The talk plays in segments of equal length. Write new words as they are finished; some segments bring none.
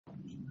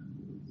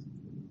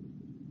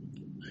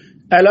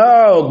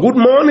Hello, good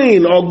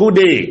morning or good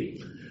day.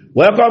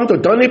 Welcome to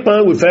Turning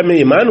Point with Femi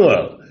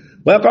Emmanuel.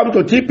 Welcome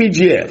to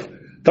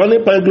TPGF,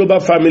 Turning Point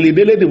Global Family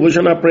Daily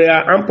Devotional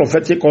Prayer and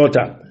Prophetic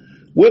Altar.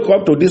 Wake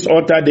up to this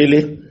altar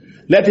daily.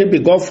 Let it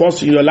be God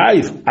first in your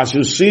life as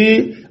you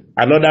see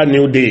another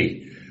new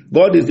day.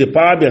 God is the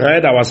power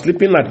behind our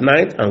sleeping at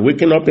night and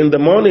waking up in the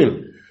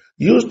morning.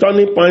 Use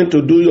Turning Point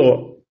to do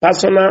your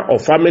personal or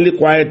family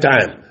quiet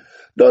time.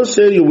 Don't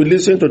say you will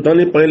listen to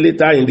Turning Point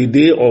later in the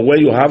day or when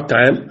you have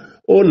time.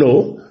 Oh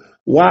no.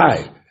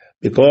 Why?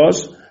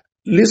 Because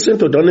listen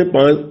to Turning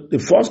Point, the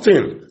first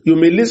thing, you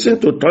may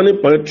listen to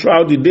Turning Point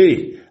throughout the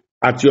day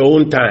at your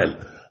own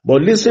time.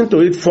 But listen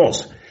to it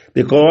first,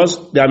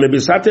 because there may be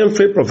certain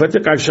faith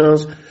prophetic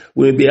actions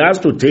we will be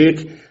asked to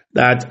take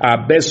that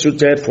are best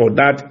suited for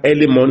that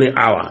early morning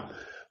hour.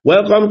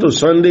 Welcome to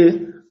Sunday,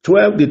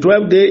 the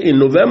 12th day in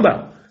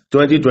November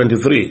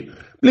 2023.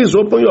 Please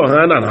open your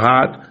hand and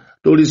heart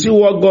to receive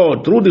what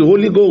God, through the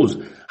Holy Ghost,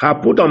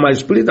 have put on my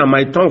spirit and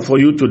my tongue for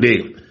you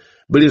today.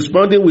 Be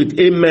responding with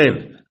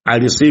amen. I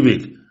receive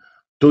it.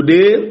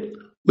 Today,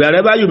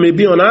 wherever you may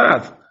be on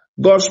earth,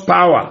 God's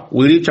power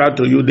will reach out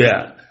to you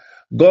there.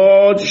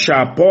 God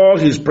shall pour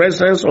his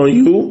presence on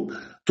you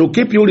to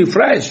keep you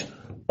refreshed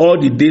all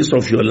the days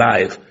of your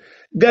life.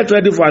 Get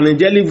ready for an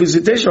angelic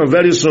visitation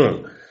very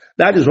soon.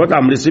 That is what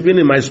I'm receiving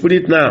in my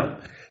spirit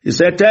now. He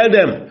said, tell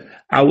them,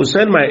 I will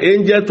send my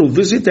angel to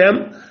visit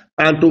them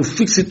and to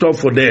fix it up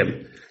for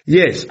them.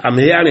 Yes, I'm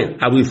hearing.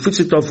 I will fix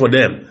it up for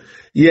them.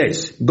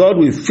 Yes, God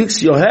will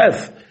fix your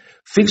health,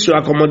 fix your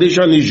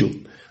accommodation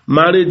issue,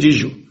 marriage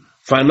issue,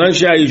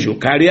 financial issue,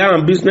 career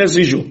and business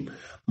issue,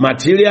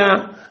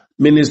 material,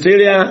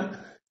 ministerial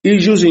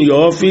issues in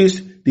your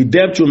office, the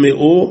debt you may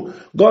owe.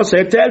 God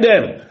said, tell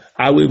them,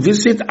 I will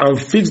visit and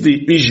fix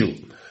the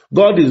issue.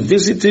 God is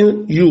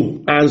visiting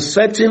you and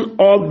setting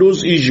up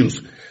those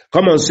issues.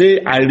 Come on,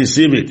 say, I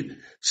receive it.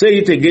 Say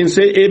it again,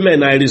 say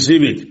amen, I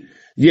receive it.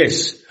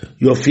 Yes,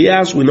 your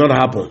fears will not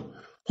happen.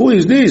 Who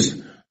is this?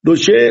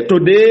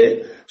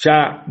 Today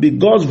shall be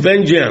God's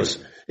vengeance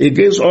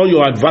against all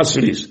your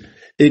adversaries,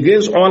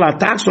 against all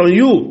attacks on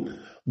you.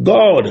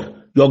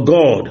 God, your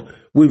God,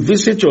 will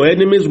visit your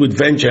enemies with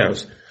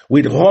vengeance,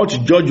 with hot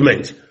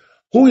judgment.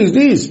 Who is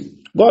this?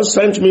 God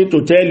sent me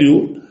to tell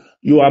you,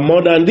 you are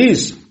more than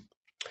this.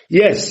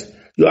 Yes,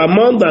 you are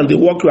more than the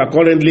work you are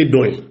currently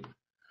doing.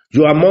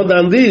 You are more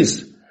than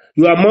this.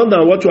 You are more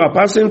than what you are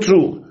passing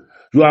through.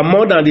 You are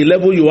more than the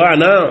level you are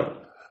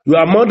now. You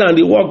are more than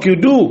the work you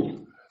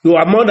do. You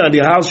are more than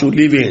the house you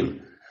live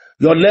in.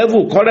 Your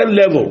level, current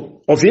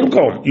level of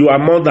income, you are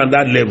more than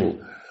that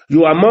level.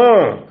 You are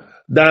more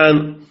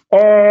than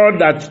all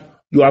that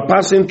you are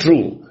passing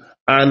through.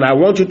 And I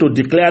want you to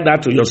declare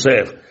that to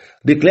yourself.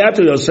 Declare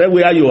to yourself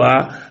where you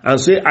are and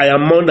say, I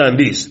am more than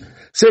this.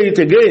 Say it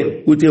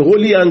again with a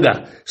holy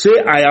anger. Say,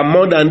 I am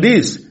more than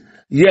this.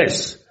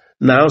 Yes.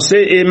 Now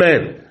say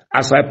amen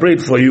as I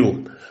prayed for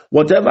you.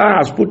 Whatever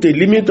has put a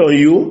limit on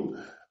you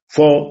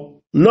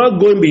for not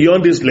going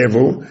beyond this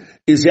level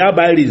is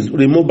hereby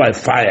removed by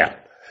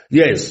fire.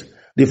 Yes,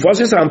 the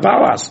forces and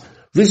powers,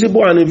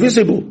 visible and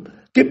invisible,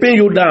 keeping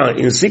you down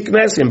in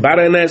sickness, in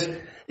barrenness,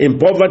 in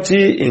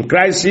poverty, in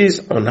crisis,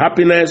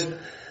 unhappiness,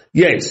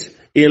 yes,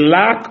 in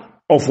lack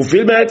of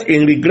fulfillment,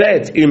 in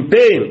regret, in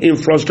pain, in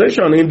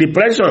frustration, in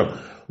depression,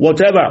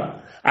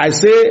 whatever. I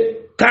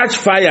say, catch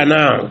fire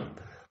now.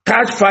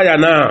 Catch fire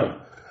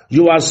now.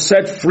 You are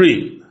set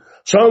free.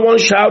 Someone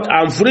shout,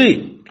 I'm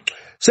free.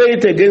 Say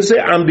it again, say,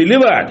 I'm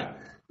delivered.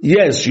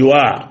 Yes, you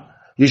are.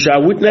 You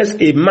shall witness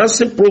a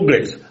massive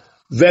progress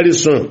very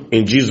soon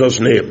in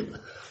Jesus' name.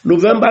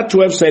 November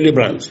 12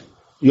 celebrants,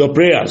 your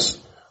prayers,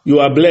 you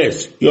are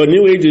blessed. Your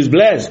new age is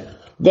blessed.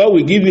 God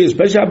will give you a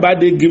special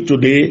birthday gift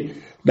today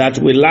that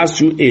will last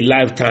you a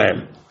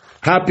lifetime.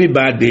 Happy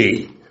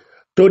birthday.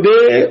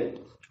 Today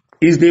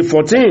is day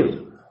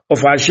 14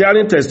 of our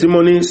sharing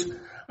testimonies,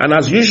 and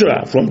as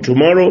usual, from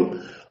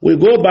tomorrow, we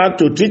go back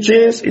to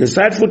teachings,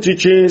 insightful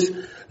teachings,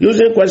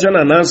 using question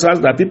and answers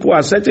that people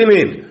are setting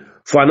in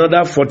for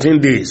another 14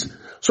 days.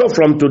 So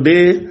from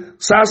today,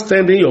 start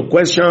sending your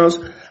questions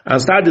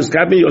and start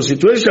describing your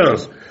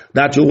situations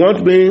that you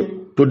want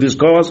me to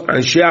discuss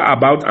and share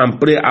about and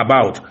pray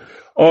about.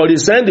 Or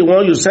resend the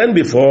one you sent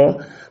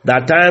before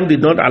that time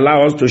did not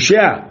allow us to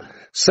share.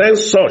 Send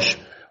such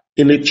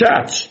in the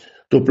chat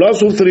to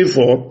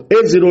 +234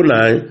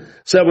 809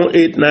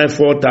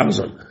 7894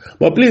 4000.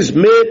 But please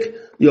make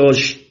your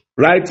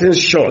writing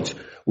short.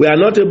 We are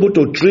not able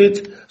to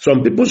treat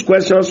some people's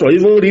questions or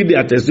even read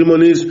their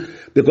testimonies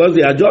because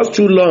they are just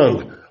too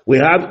long. We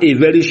have a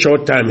very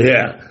short time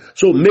here.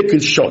 So make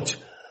it short.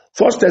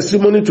 First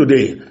testimony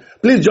today.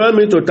 Please join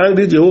me to thank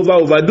this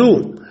Jehovah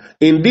overdue.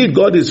 Indeed,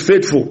 God is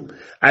faithful.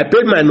 I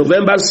paid my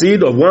November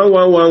seed of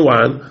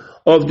 1111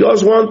 of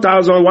just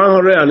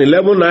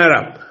 1,111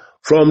 naira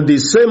from the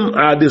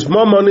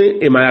small money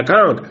in my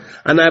account,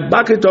 and I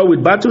back it up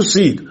with battle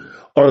seed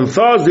on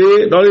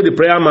Thursday during the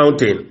prayer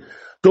mountain.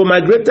 To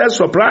my greatest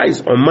surprise,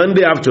 on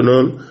Monday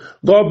afternoon,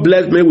 God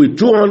blessed me with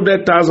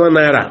 200,000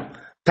 naira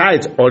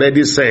tithe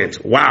already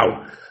sent.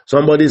 Wow.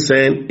 Somebody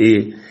sent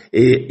a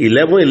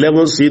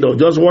 11 seed of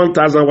just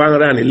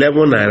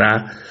 1,111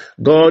 naira.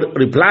 God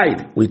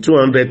replied with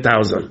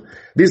 200,000.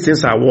 These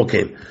things are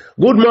working.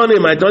 Good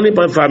morning, my Turning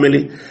Point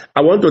family.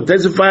 I want to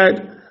testify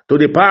to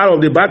the power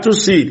of the battle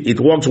seed. It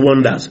works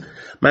wonders.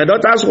 My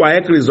daughter's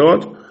WAEC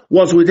result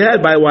was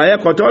withheld by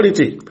WAEC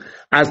authority.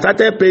 I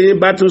started paying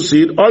battle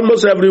seed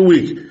almost every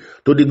week.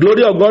 To the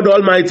glory of God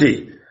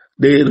Almighty,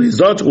 the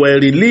results were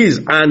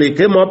released and it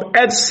came up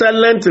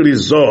excellent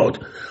result.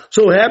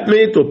 So help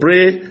me to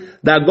pray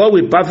that God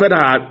will perfect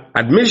her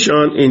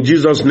admission in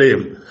Jesus'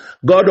 name.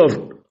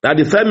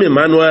 Daddy Femi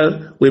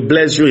Emmanuel will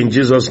bless you in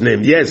Jesus'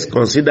 name. Yes,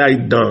 consider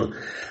it done.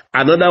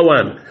 Another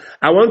one.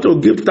 I want to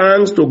give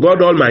thanks to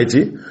God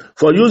Almighty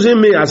for using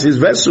me as his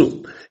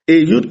vessel. A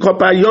youth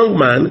corper young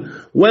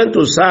man went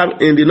to serve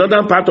in the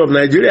northern part of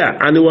Nigeria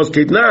and he was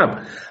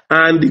kidnapped.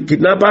 And the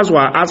kidnappers were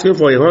asking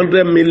for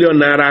 100 million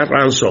naira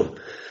ransom.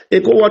 A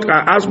co-worker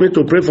asked me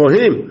to pray for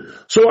him.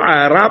 So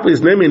I wrap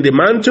his name in the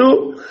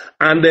mantle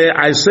and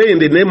I say in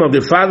the name of the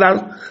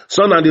Father,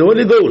 Son and the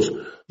Holy Ghost,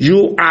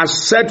 you are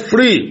set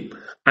free.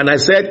 And I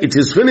said, it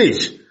is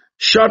finished.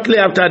 Shortly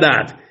after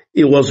that,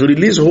 he was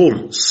released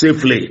home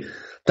safely.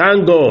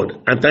 Thank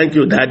God and thank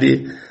you,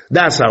 Daddy.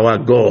 That's our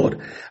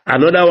God.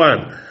 Another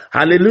one.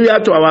 Hallelujah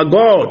to our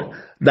God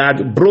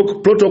that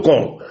broke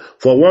protocol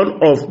for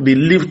one of the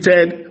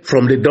lifted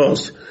from the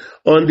dust.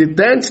 On the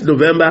 10th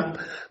November,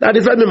 Daddy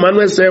Femi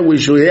Emmanuel said we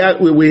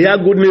will hear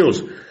good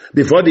news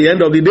before the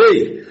end of the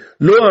day.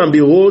 Lo and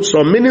behold,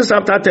 some minutes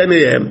after 10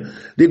 a.m.,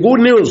 the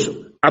good news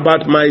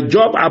about my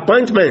job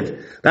appointment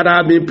that I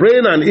have been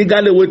praying and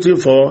eagerly waiting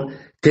for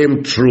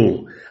came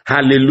true.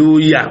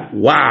 Hallelujah.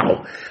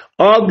 Wow.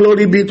 All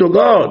glory be to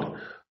God.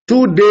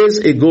 2 days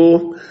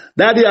ago,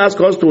 Daddy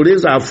asked us to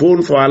raise our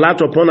phone for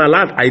alert upon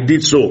alert. I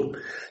did so.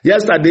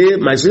 Yesterday,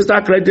 my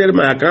sister credited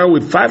my account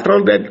with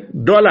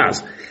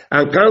 $500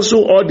 and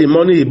canceled all the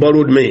money he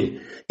borrowed me.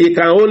 It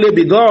can only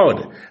be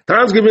God.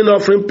 Thanksgiving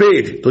offering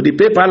paid to the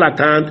PayPal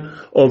account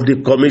of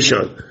the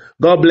commission.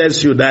 God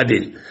bless you,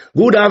 Daddy.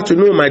 Good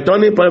afternoon, my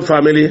Turning Point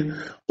family.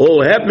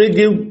 Oh, help me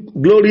give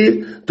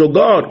glory to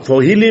God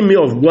for healing me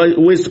of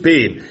waist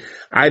pain.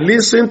 I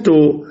listened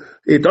to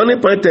a Turning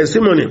Point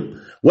testimony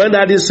when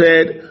Daddy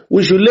said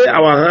we should lay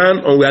our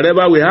hand on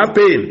wherever we have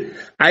pain.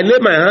 I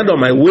laid my hand on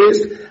my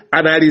waist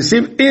and I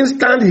received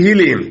instant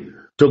healing.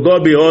 To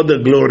God be all the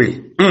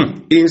glory.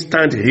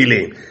 Instant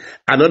healing.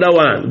 Another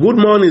one. Good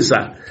morning,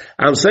 sir.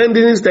 I'm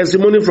sending this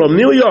testimony from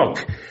New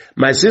York.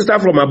 My sister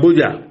from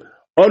Abuja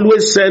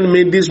always send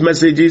me these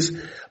messages,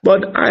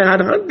 but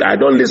I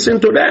don't listen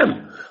to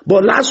them.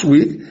 But last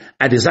week,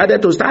 I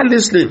decided to start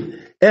listening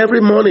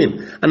every morning,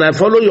 and I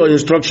follow your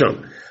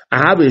instruction.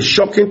 I have a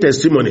shocking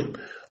testimony.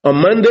 On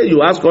Monday,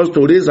 you asked us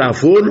to raise our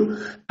phone,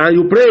 and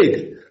you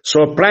prayed.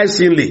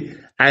 Surprisingly,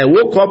 I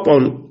woke up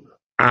on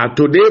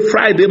today,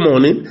 Friday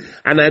morning,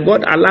 and I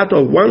got a lot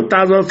of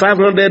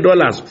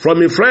 $1,500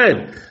 from a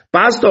friend.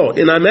 Pastor,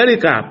 in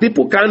America,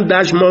 people can't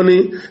dash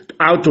money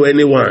out to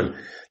anyone.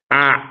 To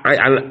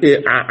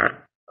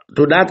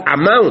that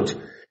amount,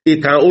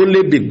 it can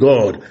only be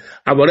God.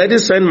 I've already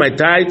sent my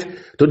tithe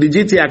to the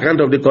GT account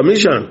of the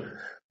commission.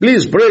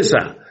 Please pray,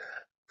 sir,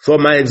 for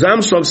my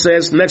exam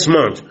success next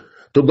month.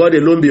 To God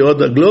alone be all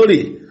the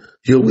glory.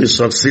 You will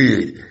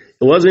succeed.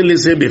 He wasn't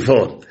listening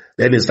before.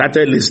 Then he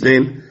started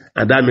listening,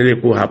 and that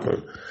miracle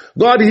happened.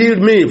 God healed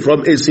me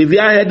from a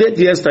severe headache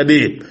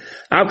yesterday.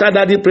 After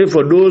that, he prayed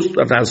for those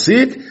that are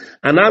sick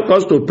and asked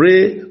us to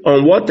pray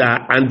on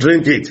water and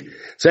drink it.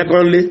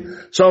 Secondly,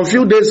 some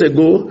few days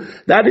ago,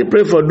 Daddy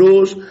prayed for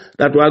those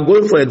that were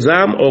going for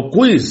exam or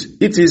quiz,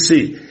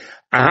 etc.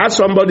 I heard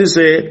somebody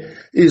say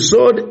he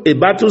sowed a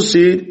battle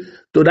seed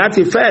to that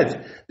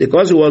effect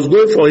because he was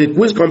going for a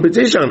quiz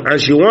competition and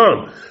she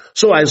won.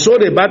 So I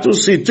sowed a battle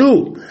seed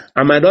too,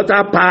 and my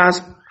daughter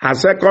passed her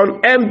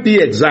second MP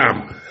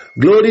exam.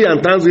 Glory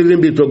and thanksgiving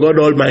be to God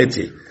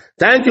Almighty.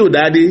 Thank you,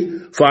 Daddy,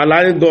 for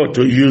allowing God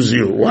to use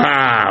you.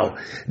 Wow.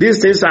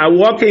 These things are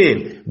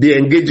working. Be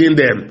engaging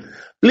them.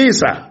 Please,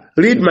 sir,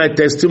 read my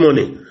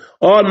testimony.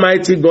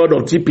 Almighty God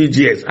of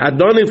TPGF has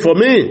done it for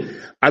me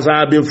as I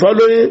have been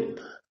following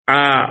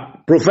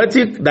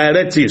prophetic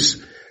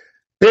directives,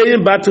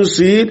 paying battle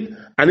seed,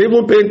 and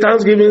even paying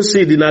thanksgiving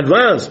seed in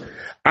advance.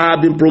 I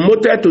have been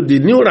promoted to the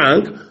new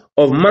rank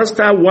of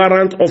Master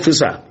Warrant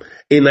Officer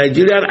in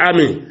Nigerian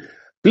Army.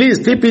 Please,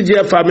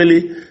 TPGF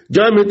family,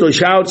 join me to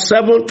shout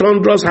 7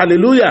 thunderous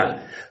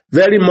hallelujah.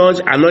 Very much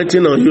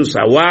anointing on you,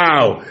 sir.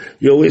 Wow.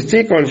 You will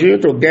still continue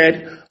to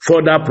get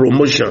further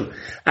promotion.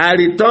 I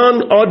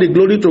return all the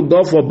glory to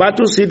God for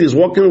battle seed is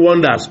working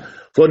wonders.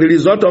 For the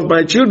result of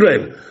my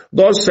children,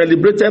 God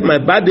celebrated my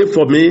birthday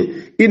for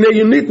me in a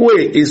unique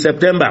way in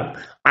September.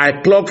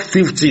 I clocked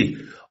 50.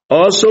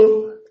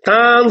 Also,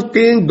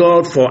 thanking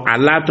God for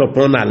alert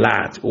upon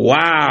alert.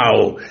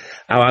 Wow.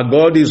 Our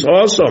God is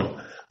awesome.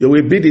 You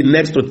will be the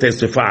next to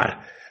testify.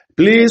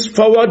 Please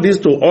forward this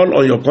to all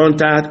on your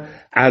contact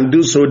and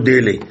do so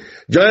daily.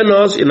 Join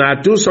us in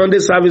our 2 Sunday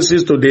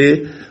services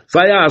today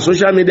via our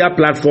social media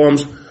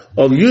platforms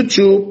of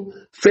YouTube,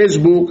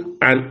 Facebook,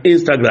 and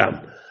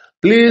Instagram.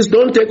 Please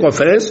don't take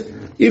offense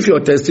if your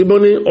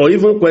testimony or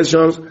even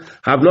questions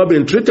have not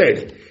been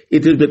treated.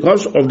 It is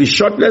because of the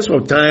shortness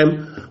of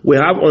time we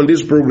have on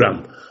this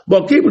program.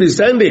 But keep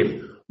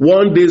resending.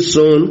 One day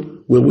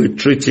soon we will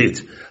treat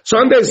it.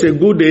 Sunday is a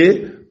good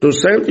day to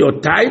send your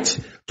tithe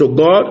to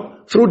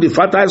God through the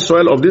fertile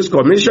soil of this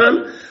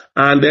commission,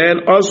 and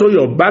then also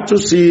your battle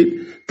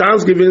seed,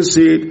 thanksgiving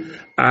seed,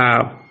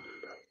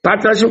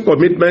 partnership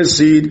commitment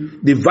seed,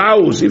 the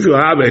vows if you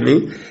have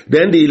any,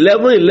 then the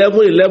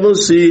 11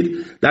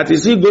 seed that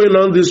is still going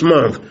on this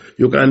month.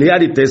 You can hear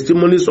the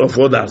testimonies of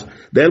others.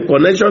 Then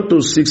connection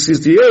to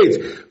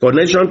 668,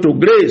 connection to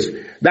grace,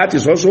 that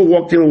is also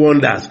working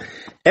wonders.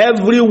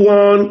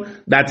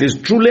 Everyone that is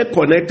truly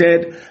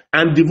connected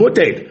and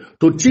devoted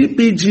to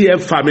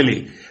TPGF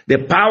family, the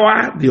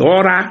power, the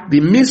aura, the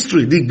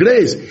mystery, the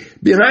grace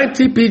behind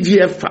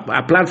TPGF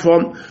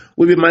platform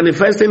will be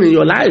manifesting in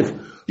your life.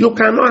 You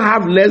cannot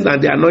have less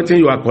than the anointing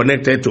you are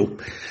connected to.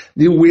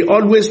 You will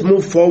always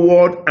move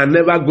forward and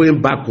never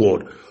going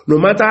backward. No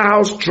matter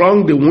how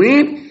strong the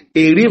wind,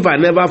 a river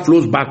never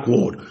flows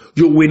backward.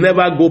 You will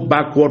never go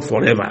backward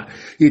forever.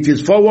 It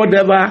is forward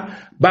never,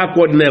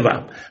 backward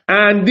never.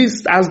 And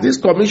as this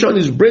commission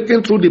is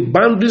breaking through the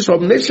boundaries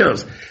of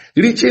nations,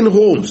 reaching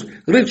homes,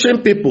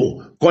 reaching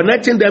people,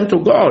 connecting them to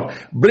God,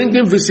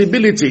 bringing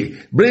visibility,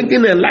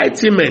 bringing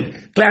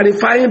enlightenment,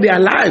 clarifying their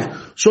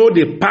life. So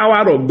the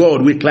power of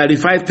God will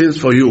clarify things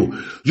for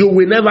you. You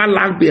will never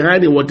lag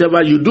behind in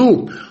whatever you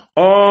do.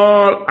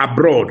 All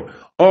abroad,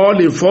 all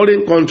in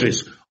foreign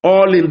countries,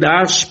 all in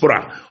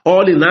diaspora,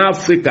 all in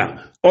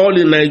Africa, all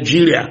in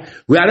Nigeria,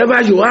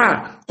 wherever you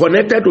are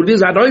connected to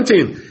this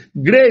anointing,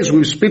 grace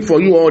will speak for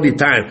you all the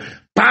time.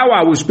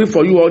 Power will speak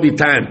for you all the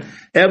time.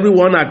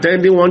 Everyone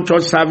attending one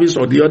church service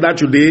or the other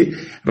today,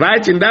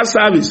 right in that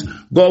service,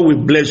 God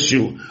will bless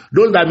you.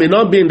 Those that may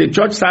not be in the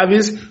church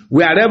service,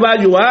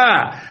 wherever you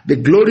are, the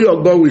glory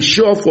of God will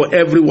show up for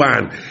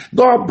everyone.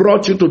 God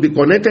brought you to be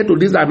connected to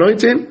this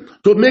anointing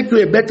to make you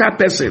a better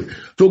person,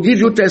 to give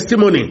you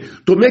testimony,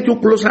 to make you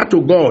closer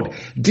to God,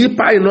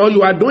 deeper in all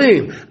you are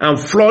doing, and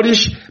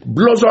flourish,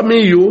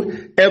 blossoming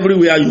you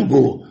everywhere you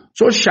go.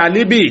 So shall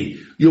it be.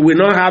 You will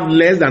not have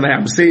less than I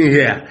am saying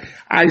here.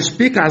 I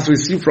speak as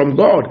received from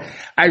God.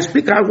 I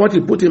speak out what He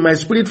put in my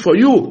spirit for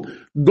you.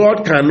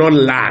 God cannot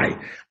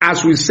lie.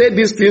 As we say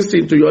these things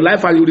into your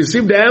life and you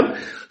receive them,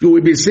 you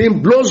will be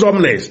seeing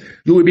blossomness.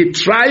 You will be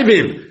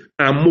thriving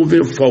and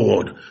moving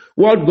forward.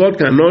 What God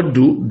cannot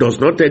do does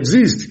not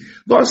exist.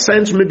 God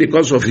sent me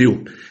because of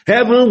you.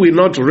 Heaven will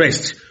not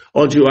rest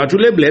until you are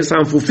truly blessed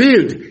and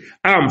fulfilled.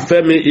 I'm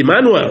Femi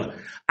Emmanuel.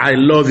 I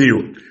love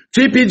you.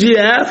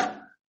 TPGF,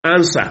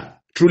 answer,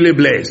 truly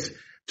blessed.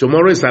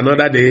 Tomorrow is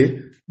another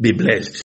day. Be blessed.